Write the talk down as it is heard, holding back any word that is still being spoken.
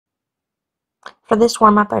For this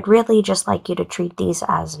warm-up, I'd really just like you to treat these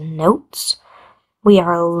as notes. We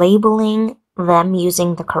are labeling them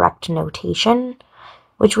using the correct notation,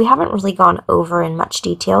 which we haven't really gone over in much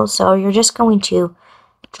detail, so you're just going to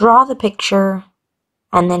draw the picture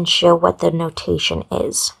and then show what the notation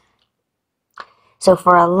is. So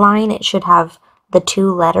for a line, it should have the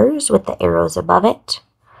 2 letters with the arrows above it.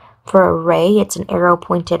 For a ray, it's an arrow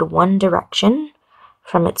pointed one direction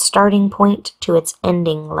from its starting point to its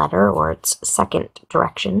ending letter or its second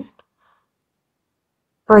direction.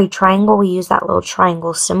 For a triangle, we use that little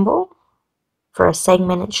triangle symbol. For a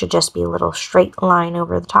segment, it should just be a little straight line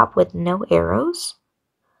over the top with no arrows.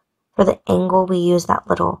 For the angle, we use that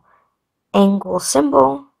little angle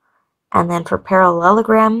symbol. And then for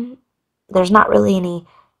parallelogram, there's not really any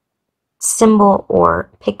symbol or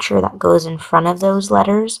picture that goes in front of those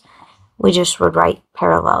letters. We just would write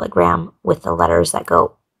parallelogram with the letters that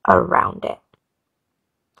go around it.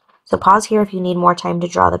 So pause here if you need more time to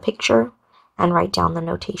draw the picture and write down the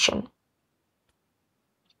notation.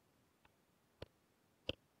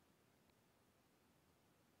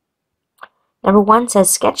 Number 1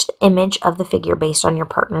 says sketch the image of the figure based on your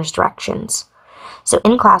partner's directions. So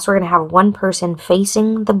in class, we're going to have one person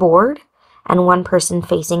facing the board and one person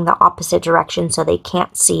facing the opposite direction so they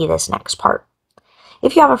can't see this next part.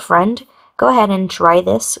 If you have a friend, go ahead and try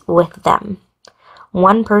this with them.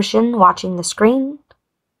 One person watching the screen,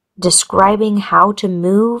 describing how to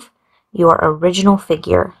move your original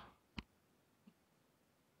figure.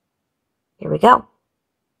 Here we go.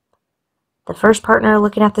 The first partner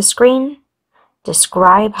looking at the screen,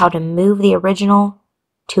 describe how to move the original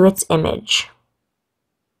to its image.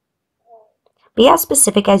 Be as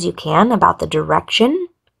specific as you can about the direction,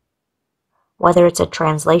 whether it's a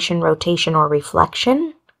translation, rotation, or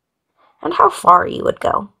reflection, and how far you would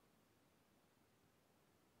go.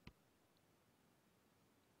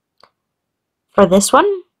 For this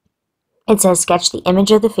one, it says sketch the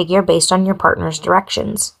image of the figure based on your partner's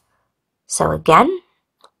directions. So again,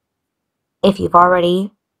 if you've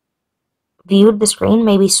already viewed the screen,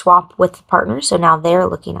 maybe swap with the partner so now they're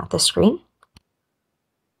looking at the screen.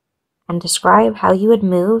 And describe how you would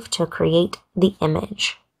move to create the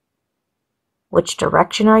image. Which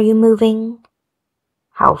direction are you moving?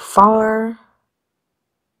 How far?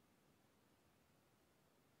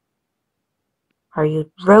 Are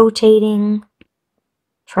you rotating,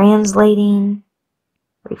 translating,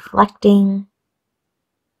 reflecting?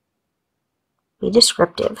 Be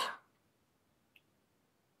descriptive.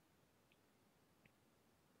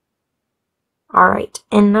 All right,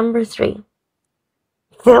 and number 3.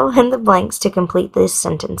 Fill in the blanks to complete these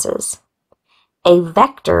sentences. A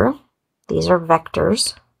vector, these are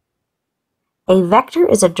vectors. A vector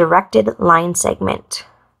is a directed line segment.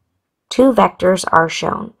 2 vectors are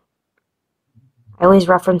shown. I always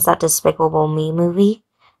reference that Despicable Me movie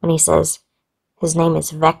when he says his name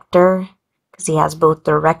is Vector because he has both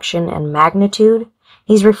direction and magnitude.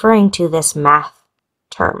 He's referring to this math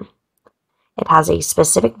term. It has a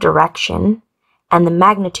specific direction, and the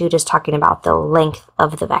magnitude is talking about the length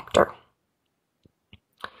of the vector.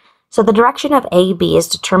 So the direction of AB is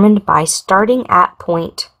determined by starting at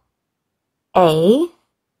point A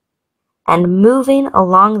and moving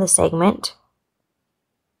along the segment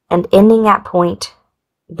and ending at point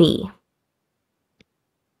B.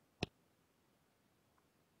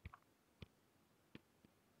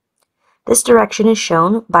 This direction is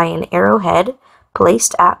shown by an arrowhead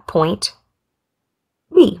placed at point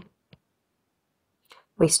B.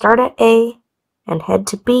 We start at A and head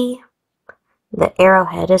to B. The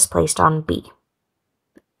arrowhead is placed on B.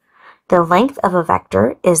 The length of a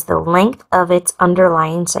vector is the length of its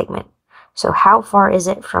underlying segment. So how far is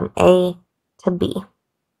it from A to B?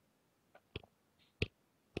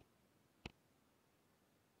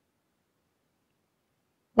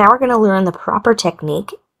 Now we're going to learn the proper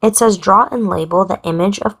technique. It says draw and label the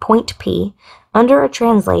image of point P under a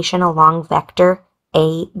translation along vector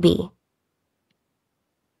AB.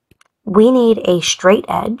 We need a straight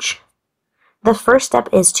edge. The first step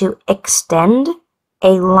is to extend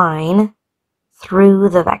a line through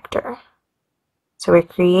the vector. So we're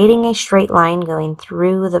creating a straight line going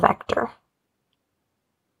through the vector.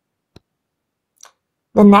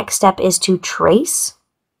 The next step is to trace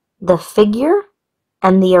the figure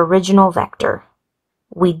and the original vector.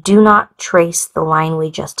 We do not trace the line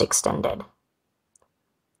we just extended.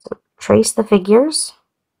 So trace the figures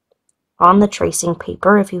on the tracing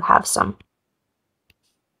paper if you have some.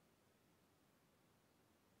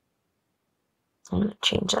 I'm going to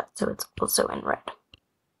change that so it's also in red.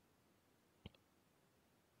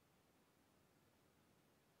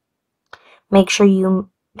 Make sure you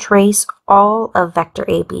trace all of vector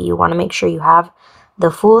AB. You want to make sure you have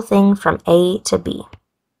the full thing from A to B.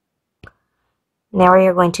 Now we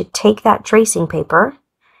are going to take that tracing paper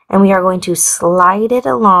and we are going to slide it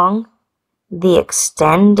along the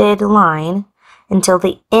extended line until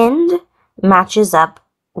the end matches up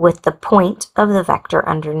with the point of the vector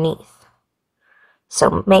underneath.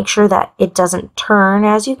 So make sure that it doesn't turn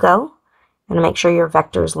as you go, and make sure your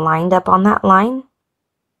vector is lined up on that line.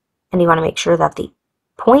 And you want to make sure that the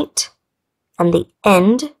point and the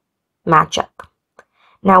end match up.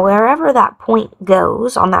 Now wherever that point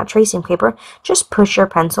goes on that tracing paper, just push your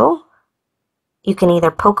pencil. You can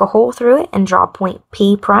either poke a hole through it and draw point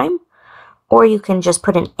P prime, or you can just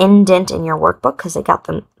put an indent in your workbook because it got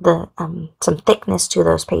some thickness to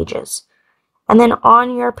those pages. And then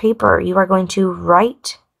on your paper, you are going to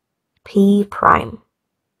write P prime.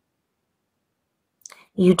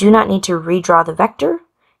 You do not need to redraw the vector.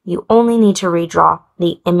 You only need to redraw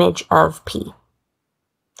the image of P.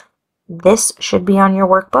 This should be on your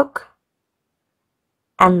workbook,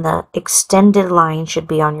 and the extended line should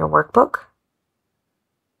be on your workbook.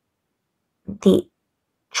 The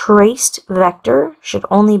traced vector should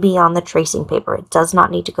only be on the tracing paper. It does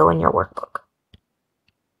not need to go in your workbook.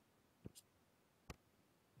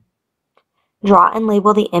 Draw and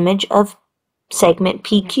label the image of segment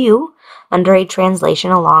PQ under a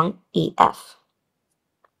translation along EF.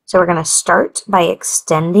 So we're going to start by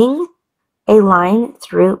extending a line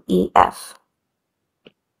through EF.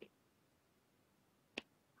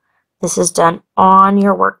 This is done on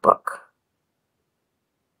your workbook.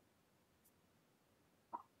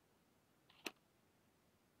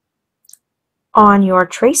 On your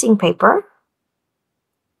tracing paper,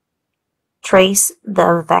 trace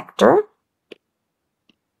the vector.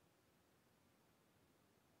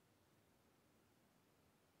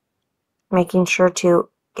 Making sure to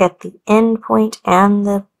get the end point and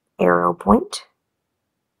the arrow point.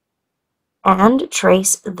 And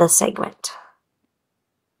trace the segment,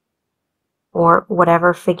 or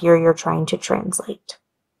whatever figure you're trying to translate.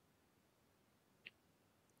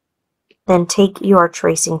 Then take your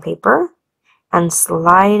tracing paper and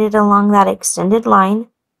slide it along that extended line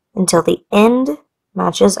until the end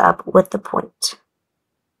matches up with the point.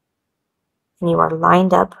 And you are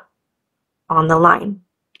lined up on the line.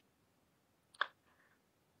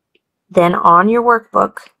 Then on your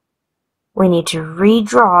workbook, we need to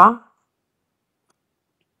redraw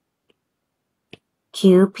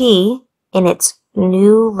QP in its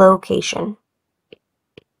new location.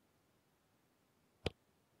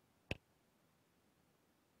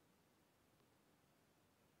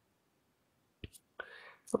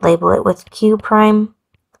 Label it with Q prime,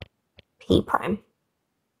 P prime.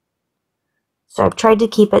 So I've tried to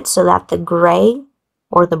keep it so that the gray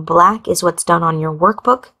or the black is what's done on your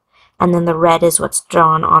workbook, and then the red is what's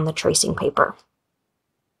drawn on the tracing paper.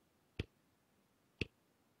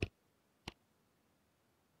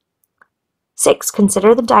 Six,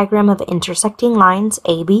 consider the diagram of intersecting lines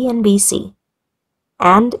AB and BC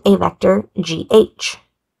and a vector GH.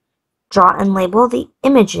 Draw and label the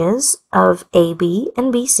images of AB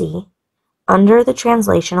and BC under the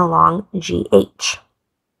translation along GH.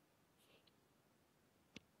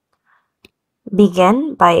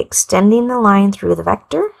 Begin by extending the line through the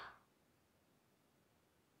vector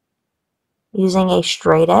using a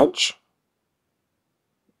straight edge.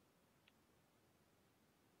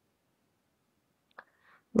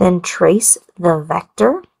 Then trace the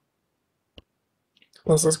vector.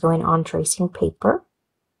 This is going on tracing paper.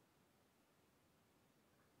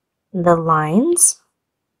 The lines.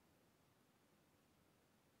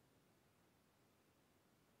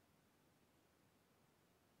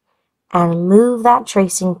 And move that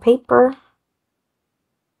tracing paper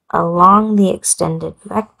along the extended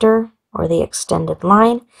vector or the extended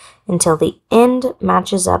line until the end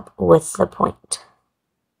matches up with the point.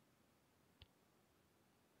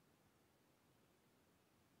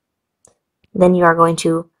 Then you are going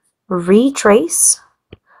to retrace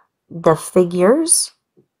the figures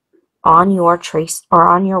on your trace or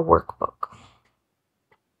on your workbook.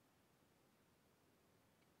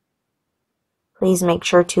 Please make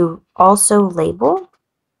sure to also label.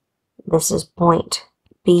 This is point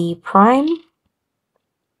B prime.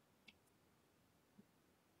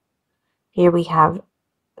 Here we have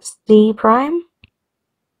C prime.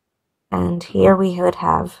 And here we would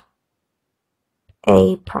have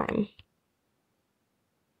A prime.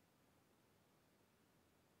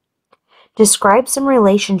 Describe some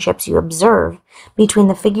relationships you observe between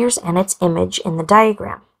the figures and its image in the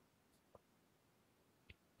diagram.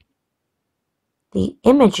 The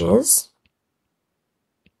images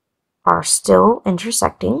are still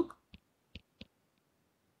intersecting.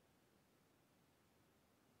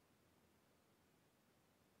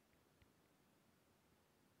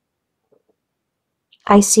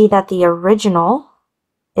 I see that the original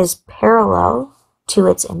is parallel to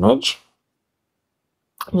its image.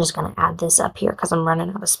 I'm just going to add this up here because I'm running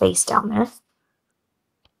out of space down there.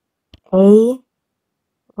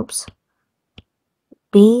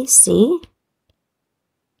 BC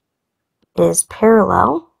is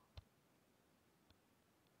parallel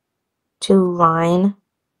to line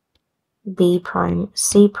B prime,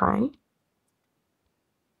 C prime.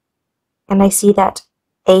 And I see that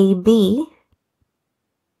AB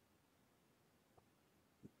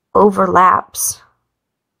overlaps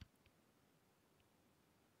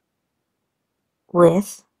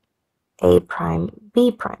with A prime,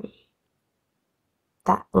 B prime,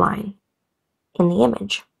 that line in the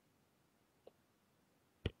image.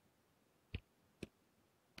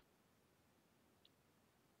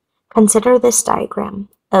 Consider this diagram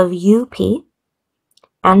of UP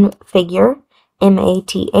and figure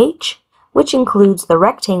MATH, which includes the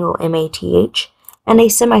rectangle MATH and a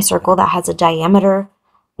semicircle that has a diameter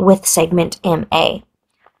with segment MA.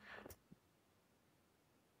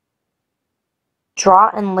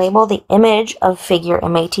 Draw and label the image of figure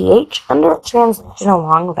MATH under its translation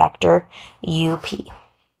along vector UP.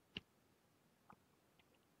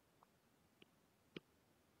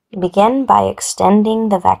 Begin by extending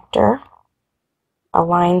the vector, a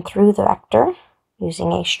line through the vector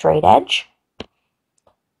using a straight edge.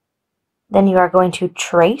 Then you are going to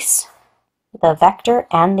trace the vector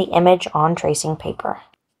and the image on tracing paper.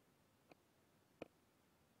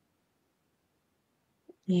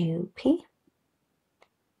 UP.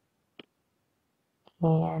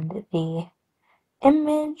 And the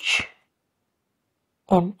image,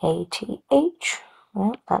 MATH.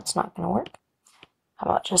 Well, that's not going to work.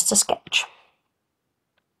 How about just a sketch?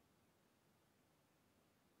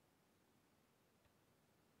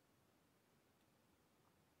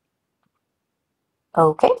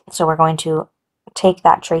 Okay, so we're going to take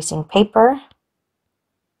that tracing paper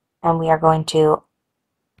and we are going to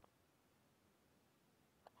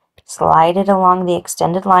slide it along the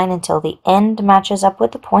extended line until the end matches up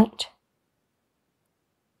with the point.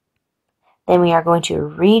 Then we are going to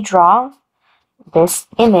redraw this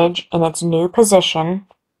image in its new position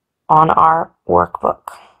on our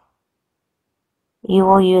workbook. You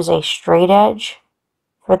will use a straight edge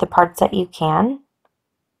for the parts that you can,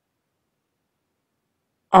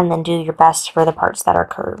 and then do your best for the parts that are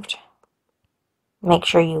curved. Make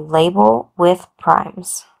sure you label with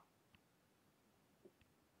primes.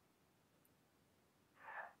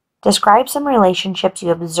 Describe some relationships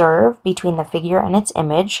you observe between the figure and its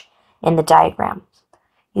image in the diagram.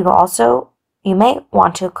 You may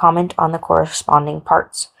want to comment on the corresponding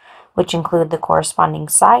parts, which include the corresponding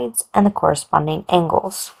sides and the corresponding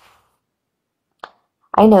angles.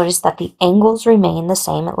 I noticed that the angles remain the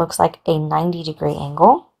same. It looks like a 90-degree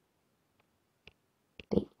angle.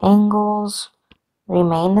 The angles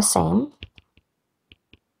remain the same.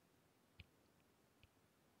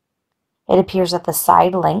 It appears that the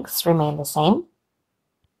side lengths remain the same.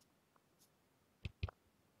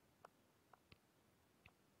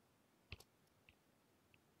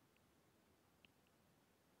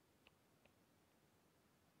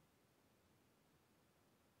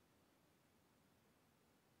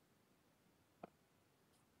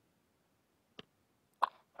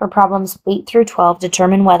 For problems 8 through 12,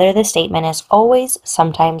 determine whether the statement is always,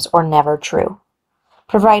 sometimes, or never true.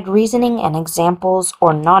 Provide reasoning and examples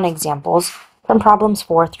or non-examples from problems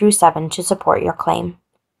 4 through 7 to support your claim.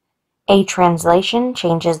 A translation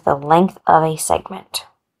changes the length of a segment.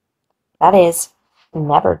 That is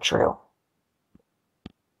never true.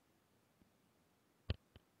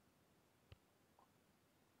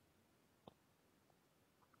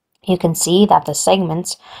 You can see that the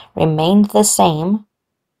segments remained the same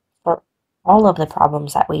for all of the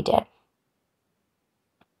problems that we did.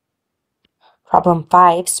 Problem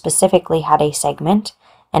 5 specifically had a segment,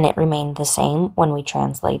 and it remained the same when we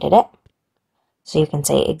translated it. So you can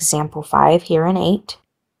say example 5 here in 8.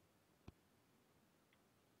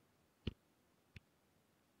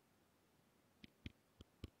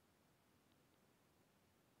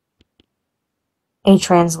 A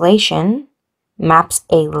translation maps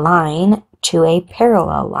a line to a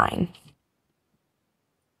parallel line.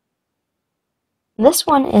 This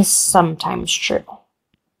one is sometimes true.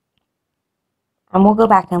 And we'll go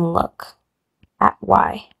back and look at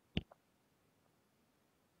why.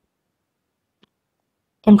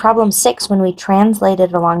 In problem 6, when we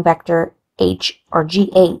translated along vector H or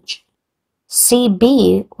GH,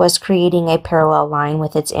 CB was creating a parallel line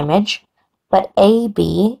with its image, but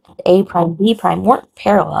AB, A prime, B prime weren't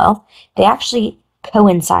parallel. They actually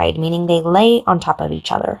coincide, meaning they lay on top of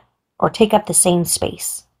each other or take up the same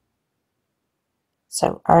space.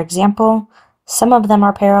 So our example, some of them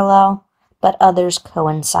are parallel, but others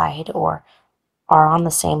coincide or are on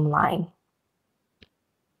the same line.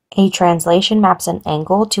 A translation maps an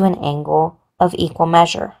angle to an angle of equal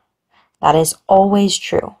measure. That is always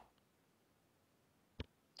true.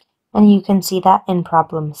 And you can see that in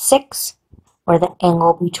problem 6, where the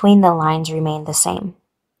angle between the lines remain the same.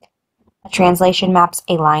 A translation maps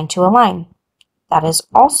a line to a line. That is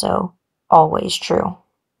also always true.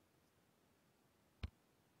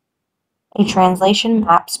 A translation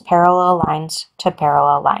maps parallel lines to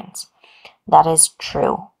parallel lines. That is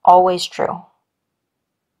true, always true.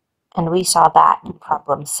 And we saw that in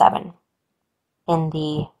problem 7 in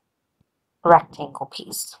the rectangle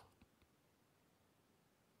piece.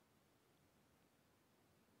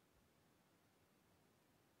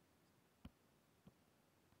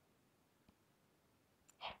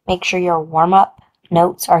 Make sure your warm-up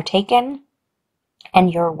notes are taken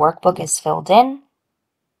and your workbook is filled in.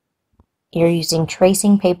 You're using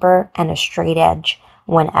tracing paper and a straight edge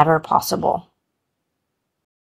whenever possible.